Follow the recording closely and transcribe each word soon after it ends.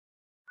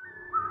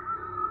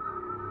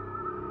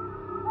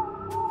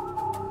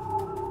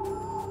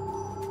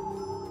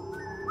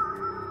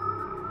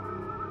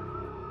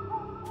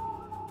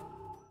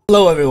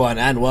Hello everyone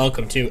and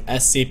welcome to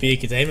SCP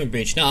Containment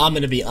Breach. Now I'm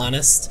gonna be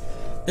honest,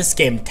 this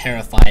game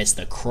terrifies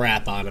the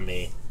crap out of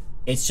me.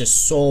 It's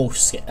just so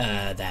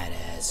that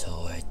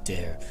asshole right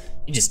there.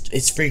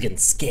 It's freaking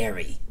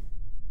scary.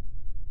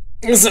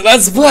 So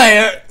let's play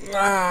it!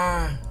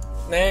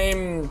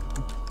 Name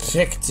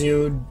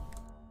Pikdude.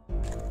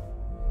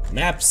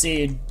 Map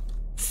seed.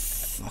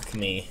 Fuck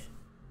me.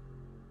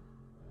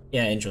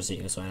 Yeah, intro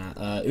sequence, why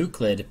not?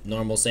 Euclid,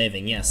 normal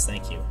saving, yes,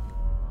 thank you.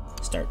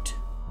 Start.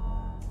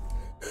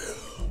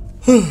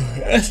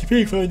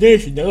 SCP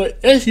Foundation. Now,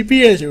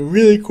 SCP has a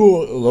really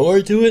cool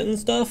lore to it and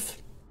stuff.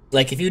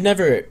 Like, if you've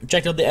never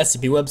checked out the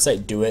SCP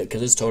website, do it,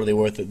 because it's totally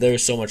worth it.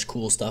 There's so much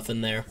cool stuff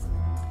in there.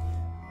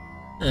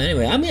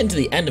 Anyway, I'm getting to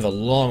the end of a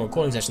long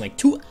recording session, like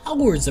 2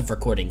 hours of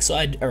recording. So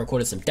I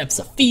recorded some Depths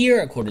of Fear,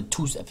 I recorded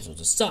 2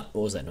 episodes of Sun.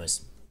 What was that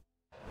noise?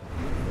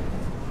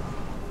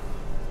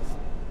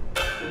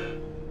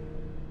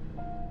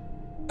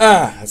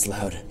 Ah, that's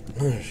loud.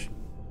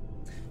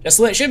 Just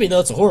the way it should be,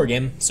 though. It's a horror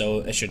game, so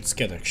it should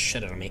scare the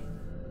shit out of me.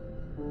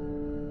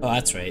 Oh,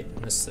 that's right.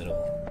 This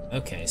little...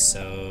 Okay,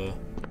 so...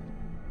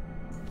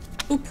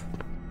 Oop.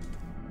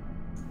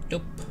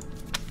 Nope.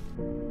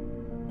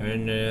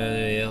 And,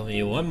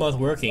 1 month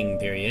working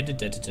period.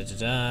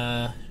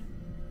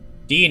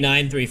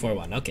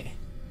 D9341. Okay.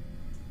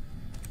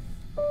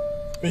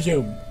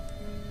 Resume.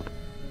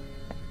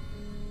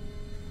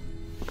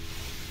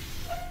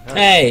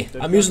 Hey,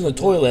 I'm using the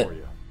toilet.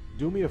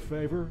 Do me a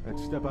favor and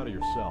step out of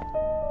your cell.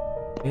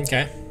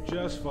 Okay.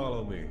 Just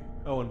follow me.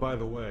 Oh, and by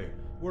the way,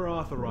 we're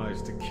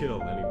authorized to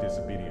kill any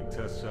disobedient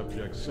test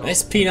subjects. So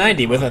nice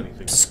P90 with a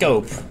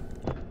scope.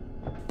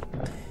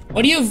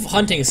 Why do you have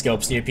hunting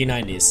scopes in your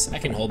P90s? I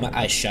can hold my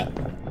eyes shut.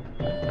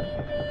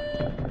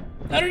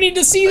 I don't need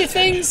to see the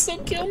things, they'll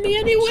kill me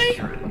anyway.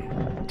 Security.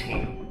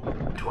 Team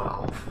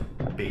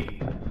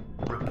 12B.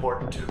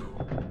 Report to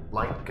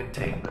Light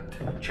Containment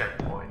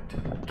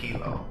Checkpoint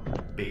Kilo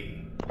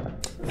B.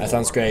 That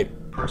sounds great.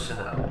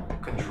 Personnel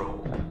control.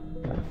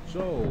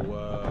 So,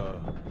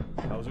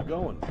 how's it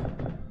going?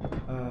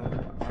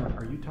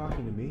 Are you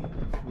talking to me?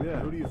 Yeah,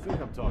 who do you think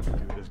I'm talking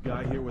to? This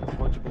guy here with the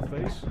punchable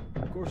face?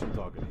 Of course I'm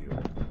talking to you.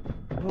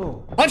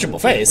 Oh.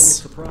 Punchable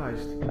face? I'm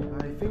surprised.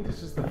 I think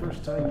this is the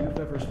first time you've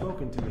ever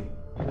spoken to me.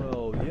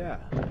 Well, yeah.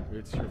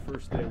 It's your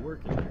first day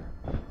working here.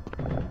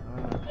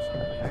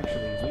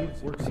 Actually,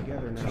 we've worked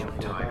together now Feeling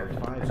for tired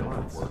about 5 and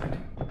months. overworked.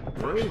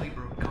 Freshly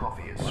brewed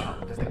coffee is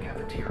served at the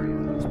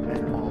cafeteria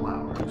at all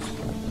hours.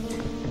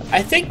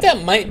 I think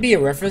that might be a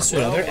reference to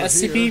another Well,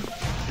 SCP. here,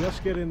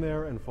 just get in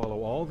there and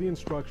follow all the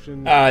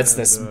instructions. It's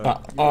and, this.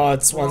 Oh,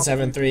 it's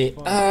 173.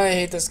 I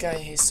hate this guy.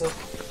 He's so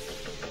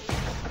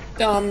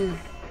dumb.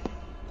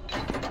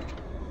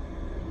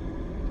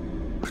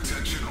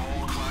 Attention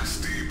all Class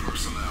D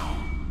personnel.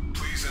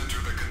 Please enter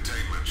the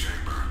containment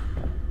chamber.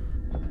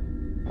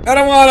 I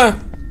don't wanna.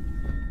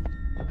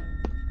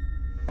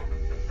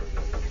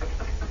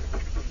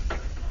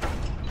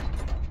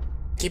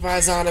 Keep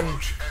eyes on him.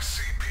 Approach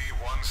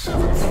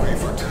SCP-173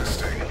 for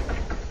testing.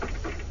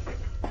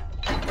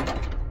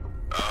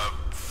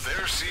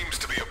 There seems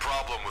to be a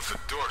problem with the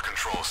door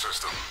control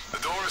system. The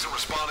door isn't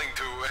responding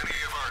to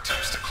any of our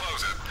attempts to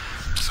close it.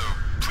 So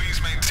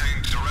please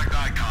maintain direct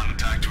eye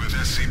contact with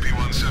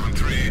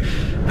SCP-173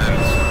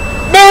 and...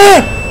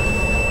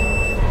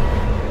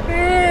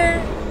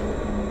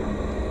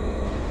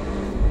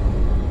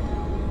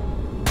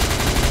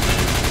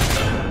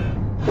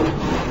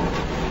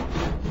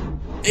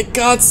 It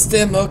got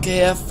stim. Okay,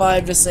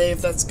 F5 to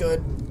save. That's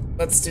good.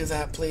 Let's do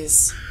that,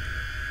 please.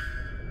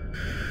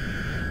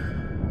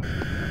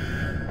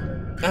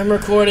 I'm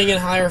recording in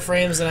higher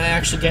frames than I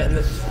actually get in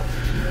the...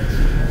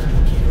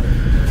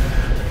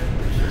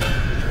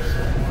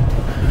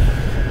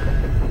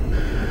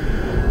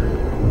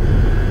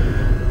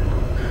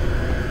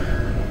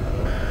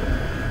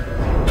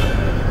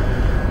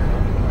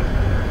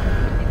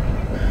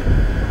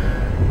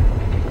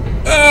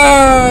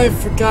 I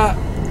forgot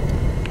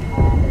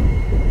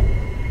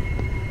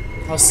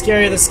how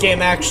scary this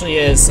game actually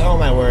is. Oh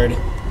my word.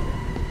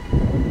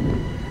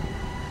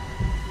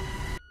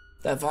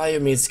 That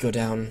volume needs to go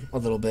down a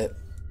little bit,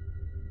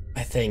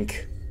 I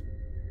think.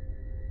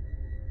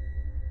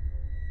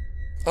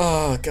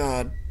 Oh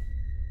god.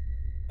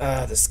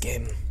 This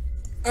game.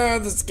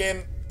 This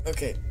game.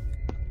 Okay.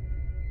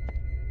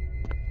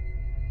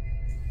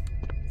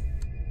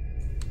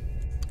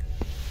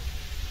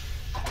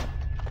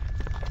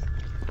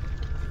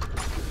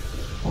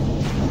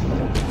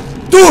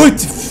 Dude!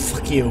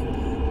 Fuck you.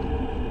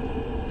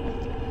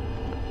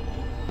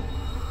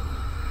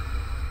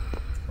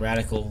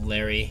 Radical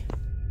Larry.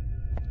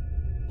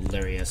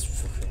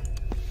 Hilarious.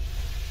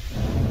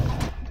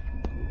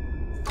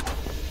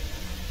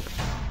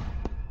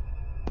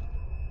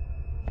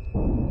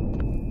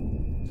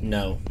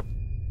 No.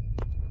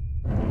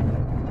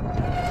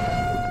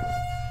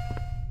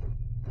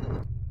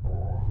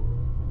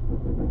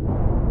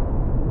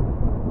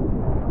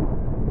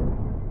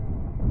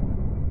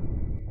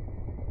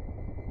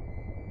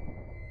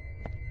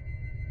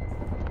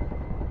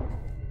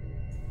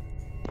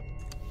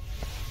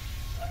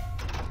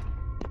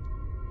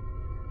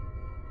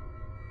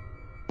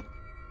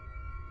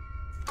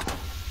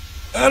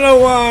 I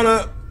don't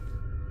wanna.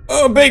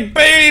 Oh, big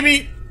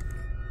baby.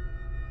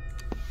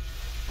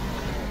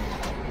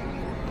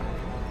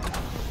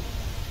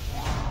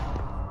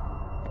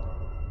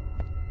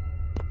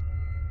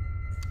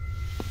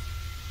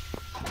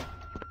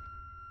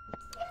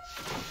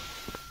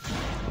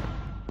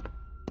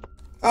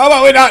 How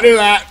about we not do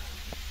that?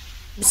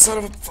 Son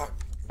of a fuck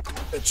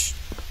bitch.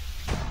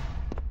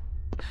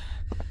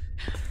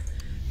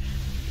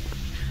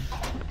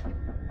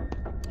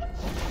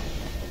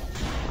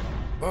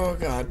 Oh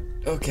god,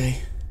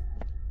 okay.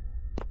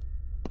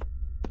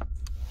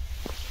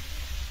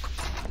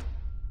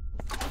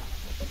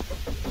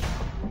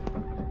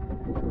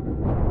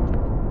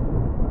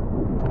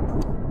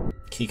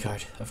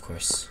 Keycard, of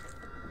course.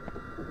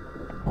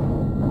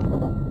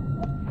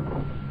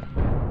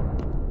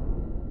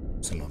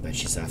 Son of a bitch,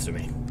 she's after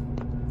me.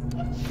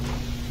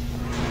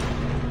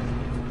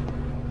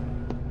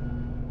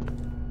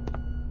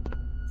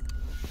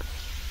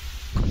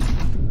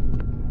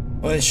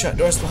 Oh, there's shut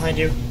doors behind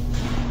you.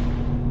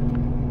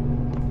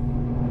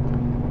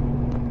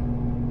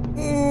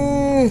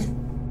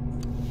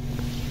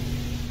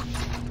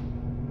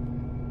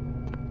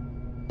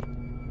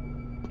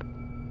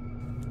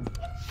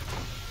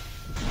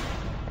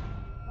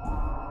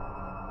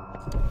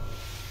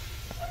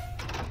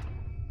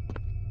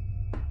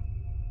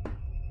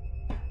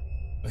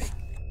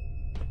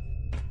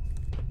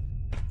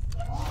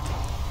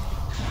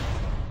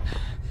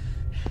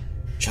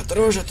 Shut the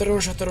door, shut the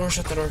door, shut the door,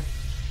 shut the door.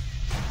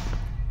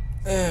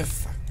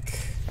 Fuck.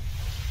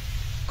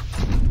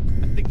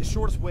 I think the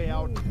shortest way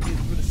out is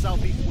through the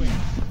southeast wing.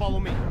 Follow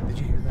me. Did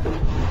you hear that?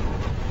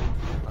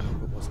 I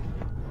hope it wasn't.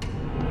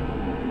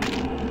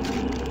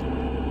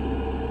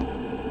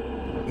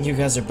 You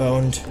guys are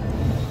boned.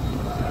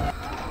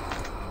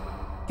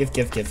 Give.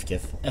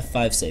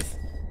 F5 safe.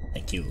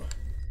 Thank you.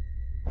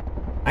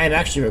 I am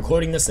actually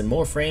recording this in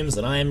more frames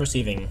than I am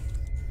receiving.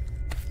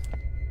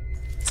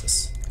 What's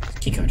this?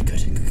 Keycard, good.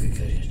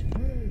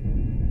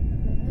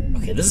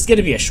 Okay, this is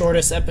gonna be a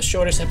shortest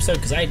episode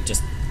because I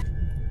just...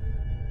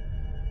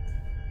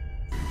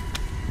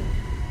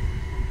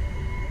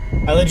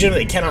 I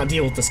legitimately cannot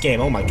deal with this game,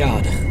 oh my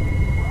god.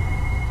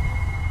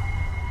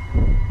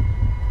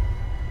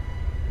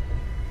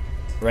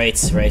 Right.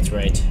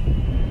 Right.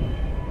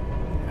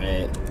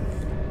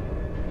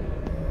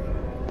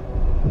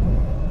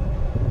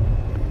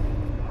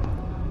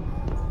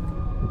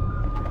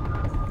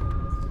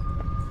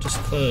 Just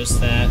close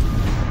that.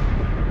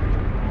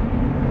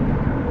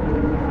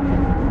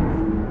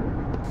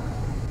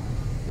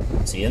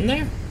 Is he in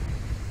there?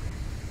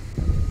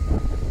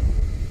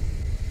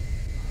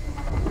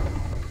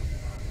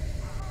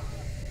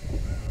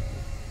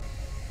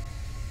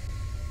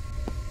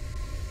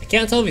 I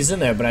can't tell if he's in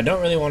there, but I don't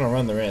really want to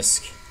run the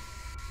risk.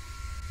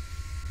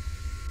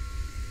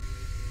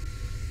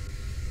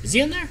 Is he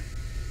in there?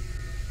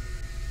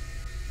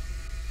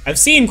 I've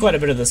seen quite a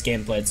bit of this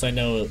game played, so I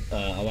know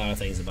a lot of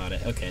things about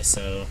it. Okay,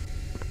 so...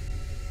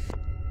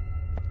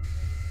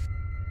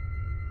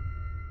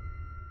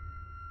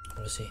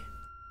 What is he?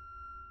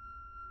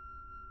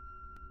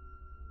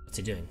 What's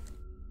he doing?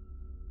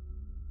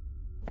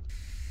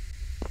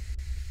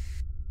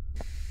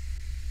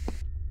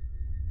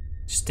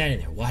 Just standing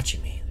there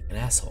watching me like an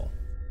asshole.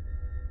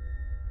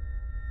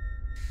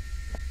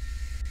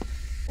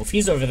 Well, if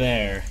he's over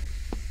there,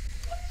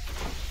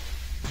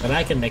 then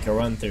I can make a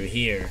run through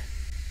here.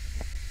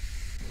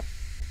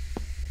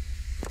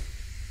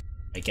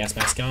 Right, gas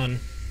mask on.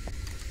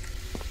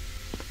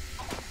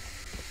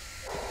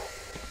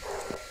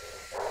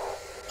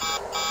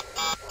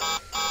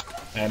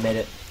 I made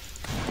it.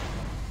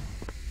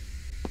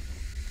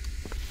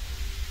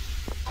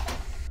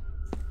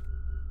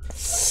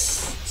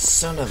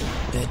 Son of a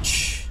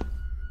bitch.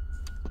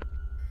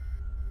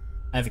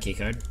 I have a key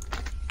card.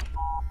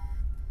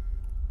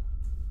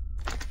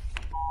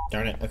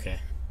 Darn it, okay.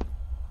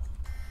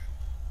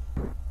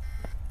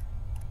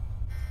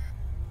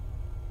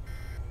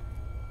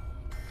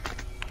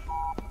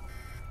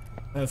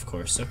 Of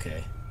course,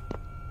 okay.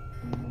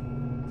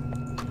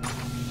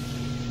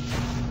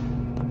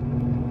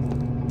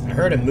 I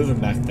heard him moving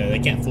back there, they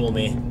can't fool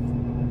me.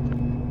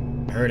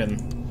 I heard him.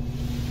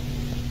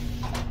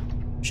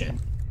 Shit.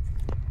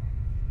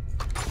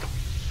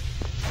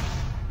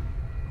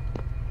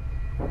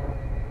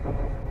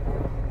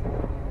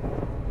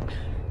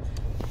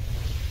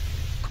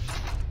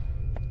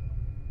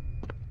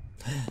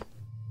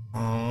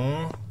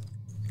 Aww.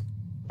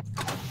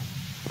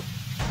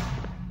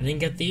 I didn't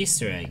get the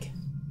Easter egg.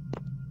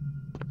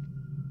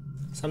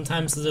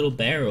 Sometimes the little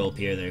bear will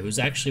appear there, who's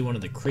actually one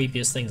of the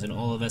creepiest things in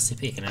all of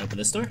SCP. Can I open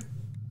this door?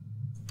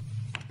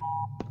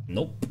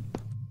 Nope.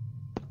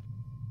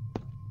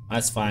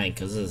 That's fine,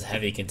 because this is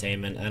heavy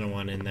containment. I don't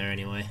want it in there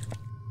anyway.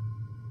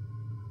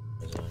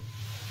 There's one.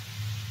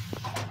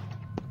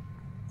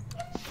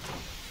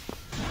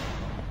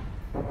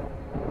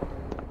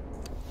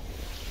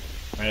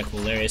 Radical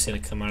Larry's gonna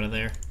come out of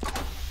there.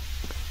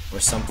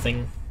 Or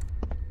something.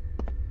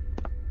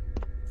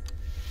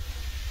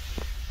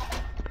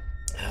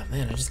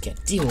 Man, I just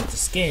can't deal with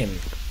this game.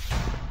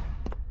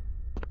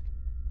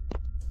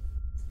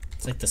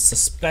 It's like the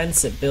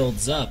suspense it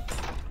builds up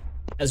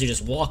as you're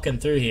just walking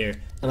through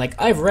here. And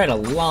like, I've read a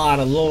lot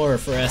of lore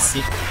for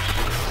SCP.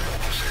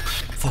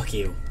 Fuck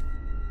you.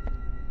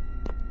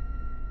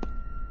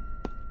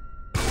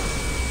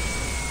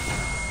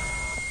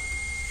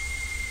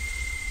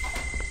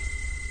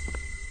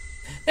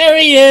 There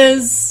he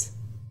is!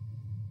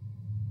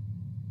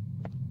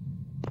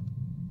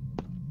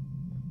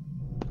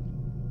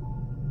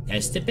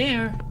 There's the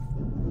bear.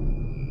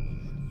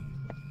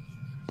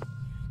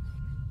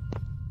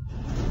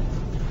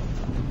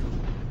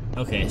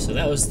 Okay, so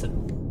that was the...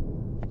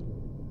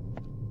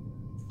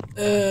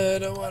 I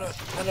don't wanna.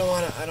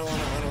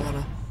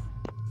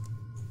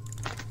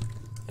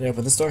 Can I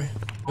open this door?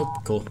 Nope,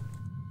 cool.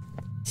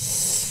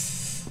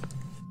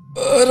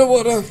 I don't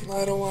wanna.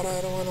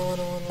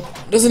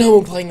 Doesn't know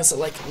I'm playing this at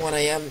like 1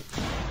 AM.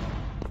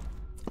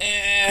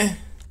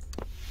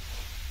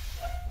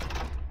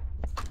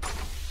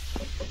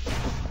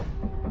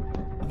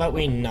 How about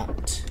we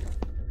not?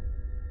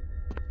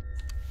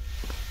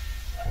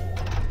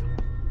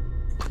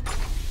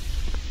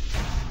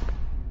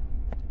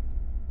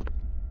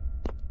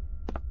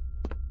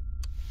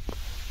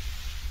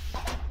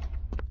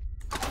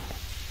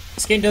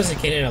 This game does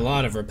contain a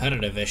lot of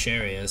repetitive-ish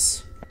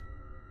areas.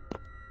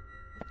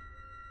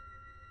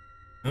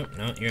 Oh,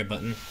 no, you're a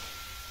button.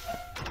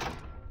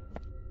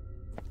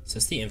 Is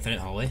this the infinite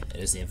hallway? It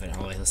is the infinite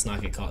hallway. Let's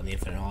not get caught in the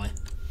infinite hallway.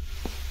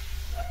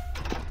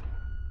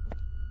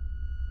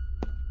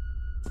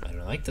 I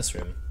don't like this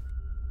room.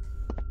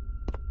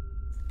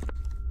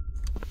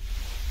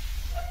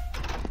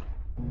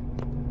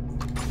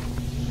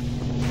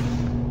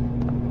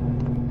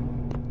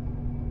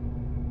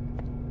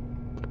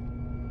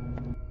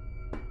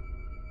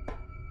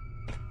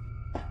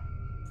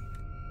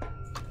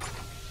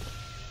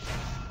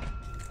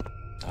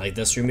 I like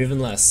this room even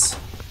less.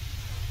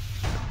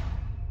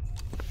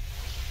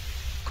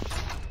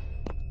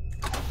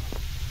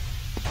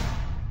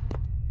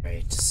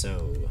 Right,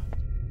 so...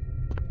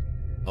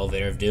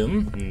 Elevator of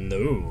Doom?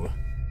 No.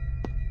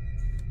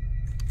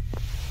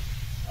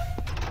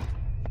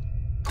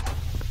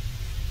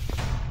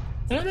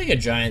 Did I make a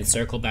giant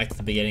circle back to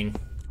the beginning?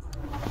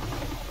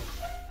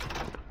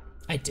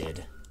 I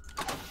did.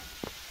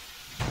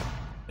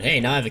 But hey,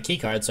 now I have a key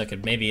card, so I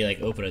could maybe,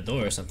 like, open a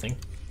door or something.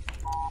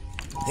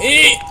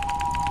 Hey!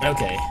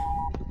 Okay.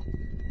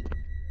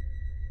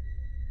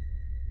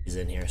 He's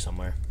in here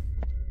somewhere.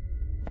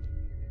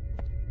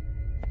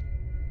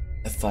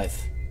 F5.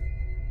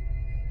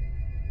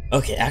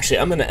 Okay, actually,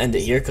 I'm gonna end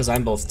it here because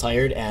I'm both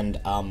tired and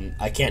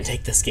I can't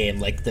take this game.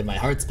 Like, my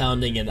heart's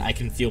pounding and I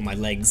can feel my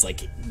legs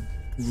like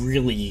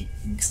really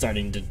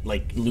starting to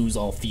like lose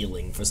all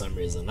feeling for some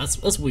reason.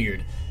 That's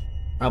weird.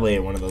 Probably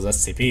one of those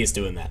SCPs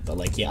doing that. But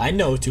like, yeah, I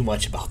know too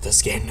much about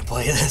this game to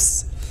play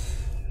this.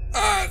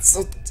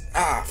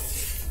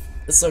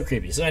 It's so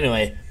creepy. So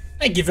anyway,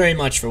 thank you very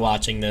much for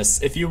watching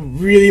this. If you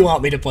really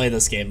want me to play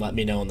this game, let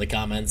me know in the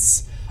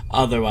comments.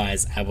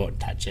 Otherwise, I won't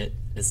touch it.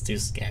 It's too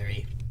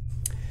scary.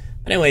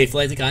 But anyway, if you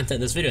like the content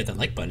in this video, hit that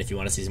like button. If you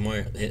want to see more,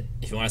 like it,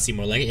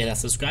 hit that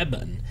subscribe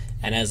button.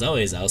 And as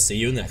always, I'll see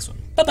you in the next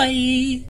one. Bye bye.